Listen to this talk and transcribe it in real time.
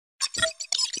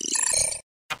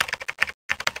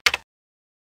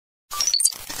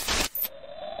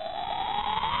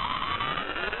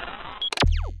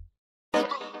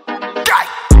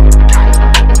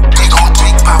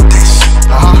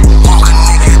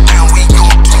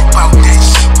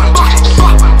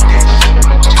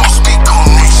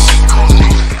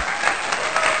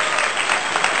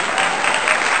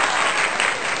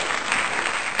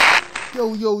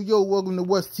Yo, welcome to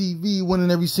West TV,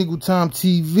 winning every single time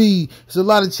TV. There's a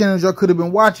lot of channels y'all could have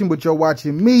been watching, but y'all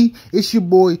watching me. It's your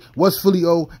boy, West Philly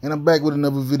O, and I'm back with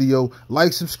another video.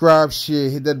 Like, subscribe, share,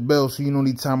 hit that bell so you know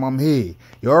anytime I'm here.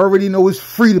 You already know it's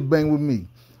free to bang with me. It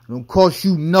don't cost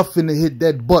you nothing to hit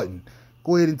that button.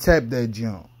 Go ahead and tap that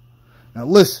jump. Now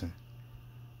listen,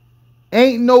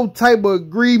 ain't no type of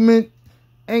agreement,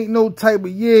 ain't no type of,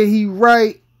 yeah, he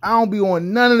right. I don't be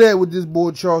on none of that with this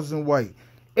boy Charleston White.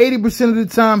 80% of the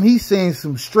time, he's saying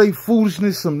some straight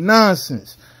foolishness, some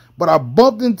nonsense. But I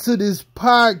bumped into this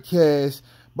podcast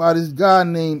by this guy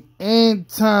named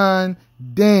Anton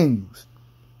Daniels.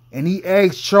 And he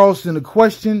asked Charleston a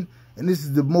question, and this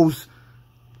is the most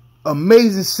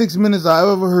amazing 6 minutes I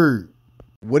ever heard.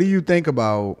 What do you think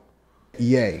about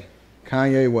Ye,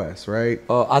 Kanye West, right?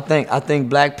 I think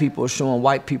black people are showing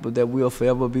white people that we'll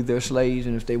forever be their slaves,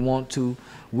 and if they want to,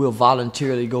 we'll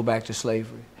voluntarily go back to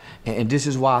slavery. And this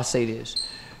is why I say this.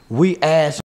 We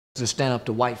ask to stand up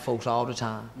to white folks all the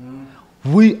time.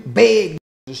 We beg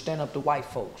to stand up to white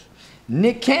folks.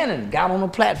 Nick Cannon got on a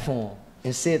platform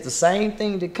and said the same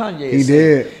thing that Kanye said.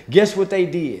 Did. Guess what they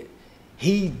did?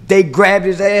 They grabbed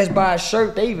his ass by his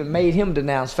shirt. They even made him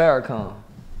denounce Farrakhan.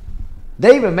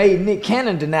 They even made Nick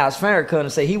Cannon denounce Farrakhan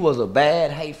and say he was a bad,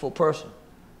 hateful person.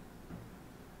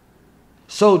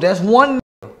 So that's one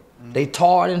they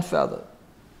tarred and feathered.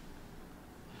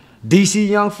 DC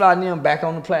Young Fly and them back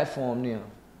on the platform now.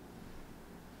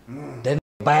 They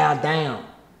bowed down.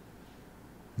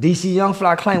 DC Young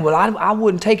Fly claimed, well, I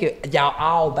wouldn't take it. Y'all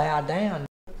all bow down.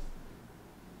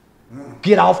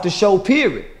 Get off the show,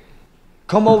 period.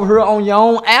 Come over here on your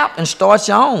own app and start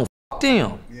your own. Fuck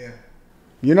them. Yeah.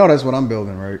 You know that's what I'm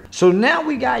building, right? So now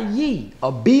we got Ye,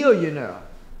 a billionaire.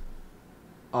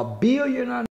 A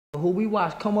billionaire who we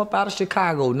watched come up out of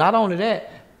Chicago. Not only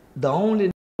that, the only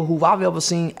who I've ever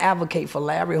seen advocate for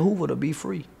Larry Hoover to be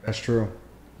free. That's true.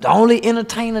 The only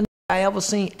entertainer I ever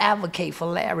seen advocate for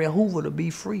Larry Hoover to be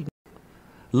free.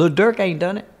 Lil Durk ain't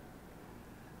done it.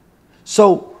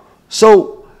 So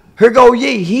here go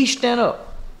Ye. He stand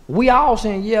up. We all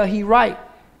saying, yeah, he right.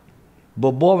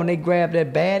 But boy, when they grab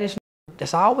that baddest,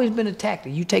 that's always been a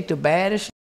tactic. You take the baddest,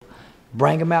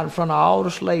 bring him out in front of all the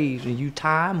slaves, and you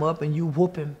tie him up and you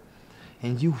whoop him,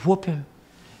 and you whoop him,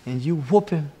 and you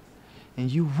whoop him, and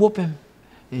you whoop him,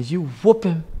 and you whoop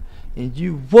him, and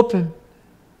you whoop him,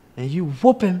 and you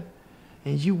whoop him,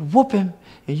 and you whoop him,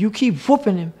 and you keep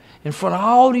whooping him in front of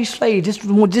all these slaves.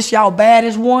 This y'all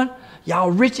baddest one, y'all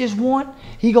richest one.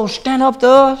 He gonna stand up to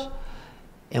us,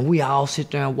 and we all sit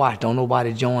there and watch. Don't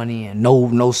nobody join in.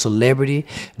 No celebrity,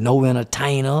 no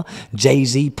entertainer.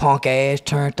 Jay-Z punk ass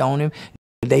turned on him.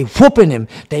 They whooping him.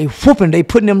 They whooping. They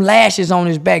putting them lashes on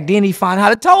his back. Then he find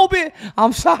out, Toby,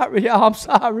 I'm sorry, y'all. I'm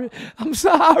sorry. I'm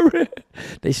sorry.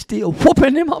 They still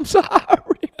whooping him. I'm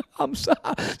sorry. I'm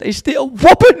sorry. They still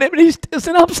whooping him. And he's still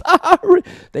saying, I'm sorry.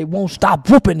 They won't stop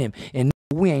whooping him. And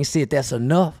we ain't said that's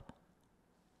enough.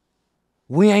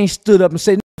 We ain't stood up and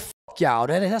said, fuck y'all.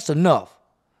 That's enough.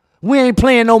 We ain't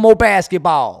playing no more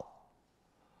basketball.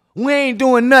 We ain't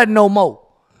doing nothing no more.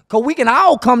 Because we can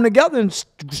all come together and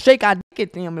shake our dick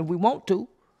at them if we want to.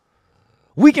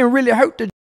 We can really hurt the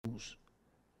Jews.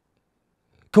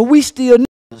 Because we still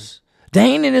niggas. They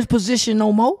ain't in this position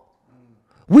no more.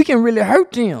 We can really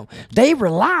hurt them. They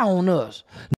rely on us.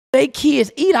 They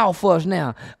kids eat off us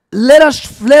now. Let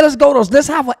us go to us. Let's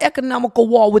have an economical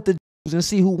war with the Jews and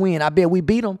see who win. I bet we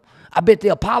beat them. I bet they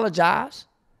apologize.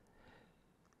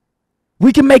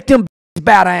 We can make them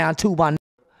bow down too, my nigga.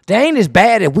 They ain't as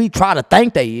bad as we try to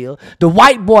think they is. The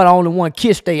white boy the only one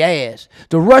kiss their ass.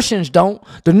 The Russians don't.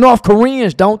 The North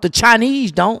Koreans don't. The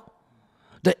Chinese don't.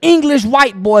 The English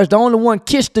white boys the only one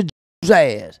kiss the Jews'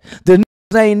 ass. The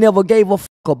niggas ain't never gave a fuck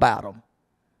about them.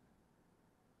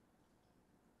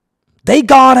 They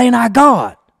God ain't our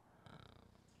God.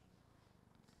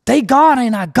 They God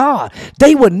ain't our God.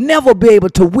 They would never be able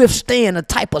to withstand the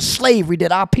type of slavery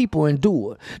that our people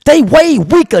endured. They way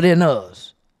weaker than us.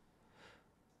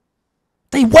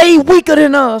 They way weaker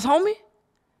than us, homie.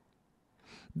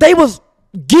 They was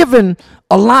given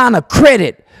a line of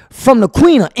credit from the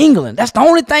Queen of England. That's the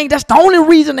only thing, that's the only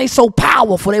reason they so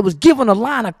powerful. They was given a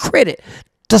line of credit.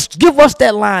 Just give us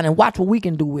that line and watch what we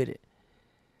can do with it.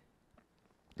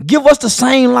 Give us the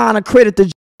same line of credit that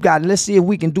you got and let's see if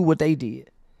we can do what they did.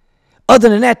 Other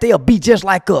than that, they'll be just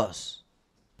like us.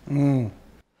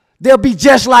 They'll be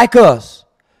just like us.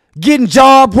 Getting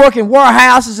jobs, working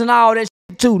warehouses and all that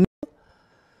shit too.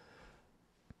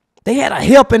 They had a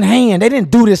helping hand. They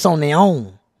didn't do this on their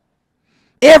own.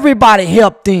 Everybody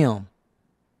helped them.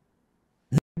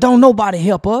 Don't nobody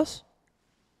help us.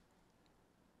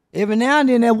 Every now and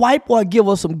then that white boy give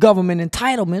us some government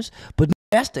entitlements, but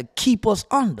that's to keep us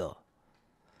under.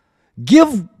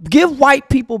 Give white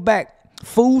people back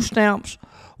food stamps,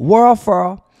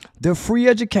 welfare, their free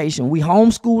education. We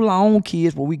homeschool our own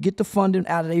kids, but we get the funding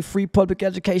out of their free public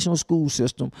educational school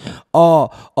system.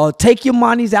 Take your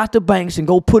monies out the banks and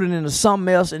go put it into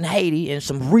something else in Haiti and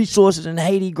some resources in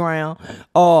Haiti ground.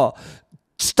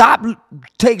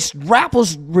 Takes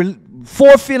rappers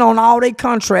forfeit on all their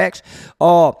contracts.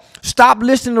 Stop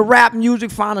listening to rap music.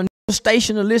 Find a new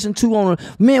station to listen to on.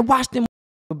 Man, watch them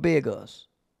beg us.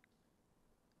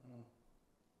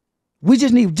 We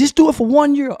just do it for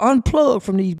 1 year. Unplug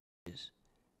from these bitches.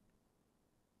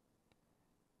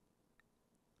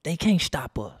 They can't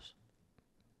stop us.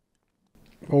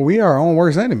 Well, we are our own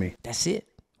worst enemy. That's it.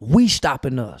 We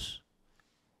stopping us.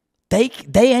 They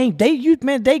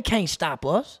can't stop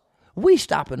us. We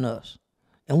stopping us.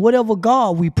 And whatever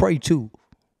God we pray to,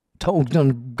 told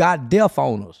got death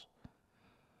on us.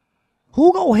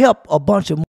 Who gonna help a bunch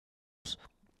of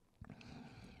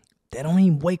they don't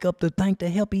even wake up to think to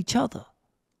help each other?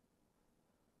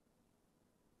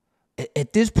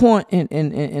 At this point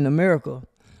in America,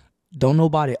 don't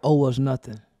nobody owe us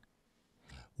nothing.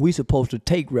 We supposed to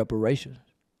take reparations.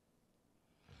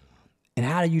 And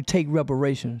how do you take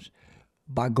reparations?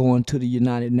 By going to the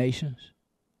United Nations.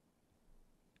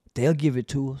 They'll give it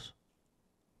to us.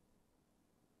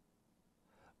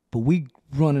 But we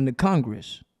run into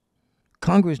Congress.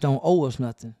 Congress don't owe us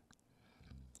nothing.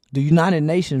 The United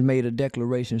Nations made a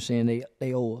declaration saying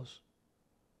they owe us.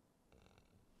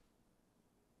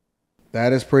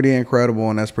 That is pretty incredible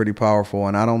and that's pretty powerful.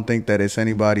 And I don't think that it's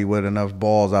anybody with enough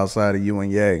balls outside of you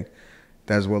and Ye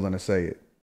that's willing to say it.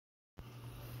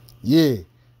 Yeah.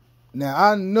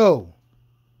 Now, I know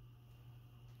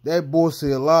that boy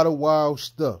said a lot of wild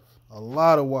stuff. A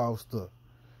lot of wild stuff.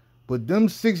 But them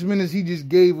 6 minutes he just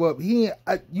gave up,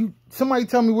 somebody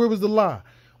tell me where was the lie?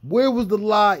 Where was the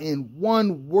lie in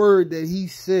one word that he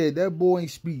said? That boy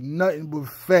ain't speak nothing but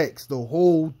facts the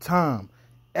whole time.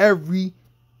 Every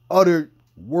other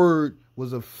word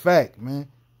was a fact, man.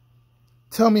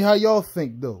 Tell me how y'all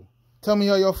think, though. Tell me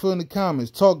how y'all feel in the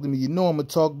comments. Talk to me. You know I'm going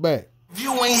to talk back. If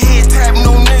you ain't head tap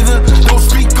no nigga, don't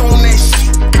speak on that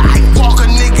shit. I walk a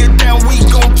nigga down, we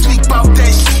gon' tweak about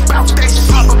that shit. About that shit.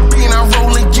 Pop a bean, I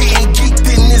roll and getting geeked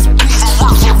in this bitch.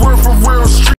 Word for real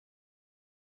street.